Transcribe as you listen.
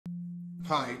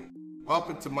Hi,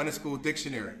 welcome to MoneySkool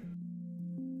Dictionary.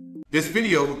 This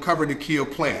video will cover the Keogh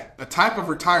Plan, a type of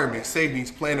retirement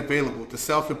savings plan available to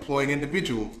self-employed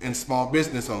individuals and small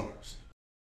business owners.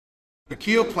 The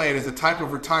Keogh Plan is a type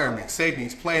of retirement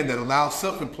savings plan that allows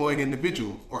self-employed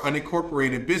individuals or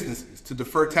unincorporated businesses to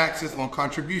defer taxes on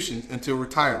contributions until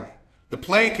retirement. The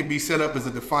plan can be set up as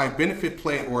a defined benefit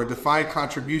plan or a defined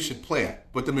contribution plan,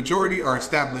 but the majority are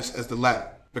established as the latter.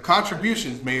 The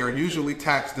contributions are usually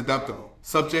tax deductible,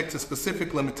 subject to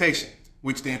specific limitations,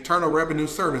 which the Internal Revenue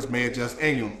Service may adjust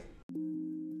annually.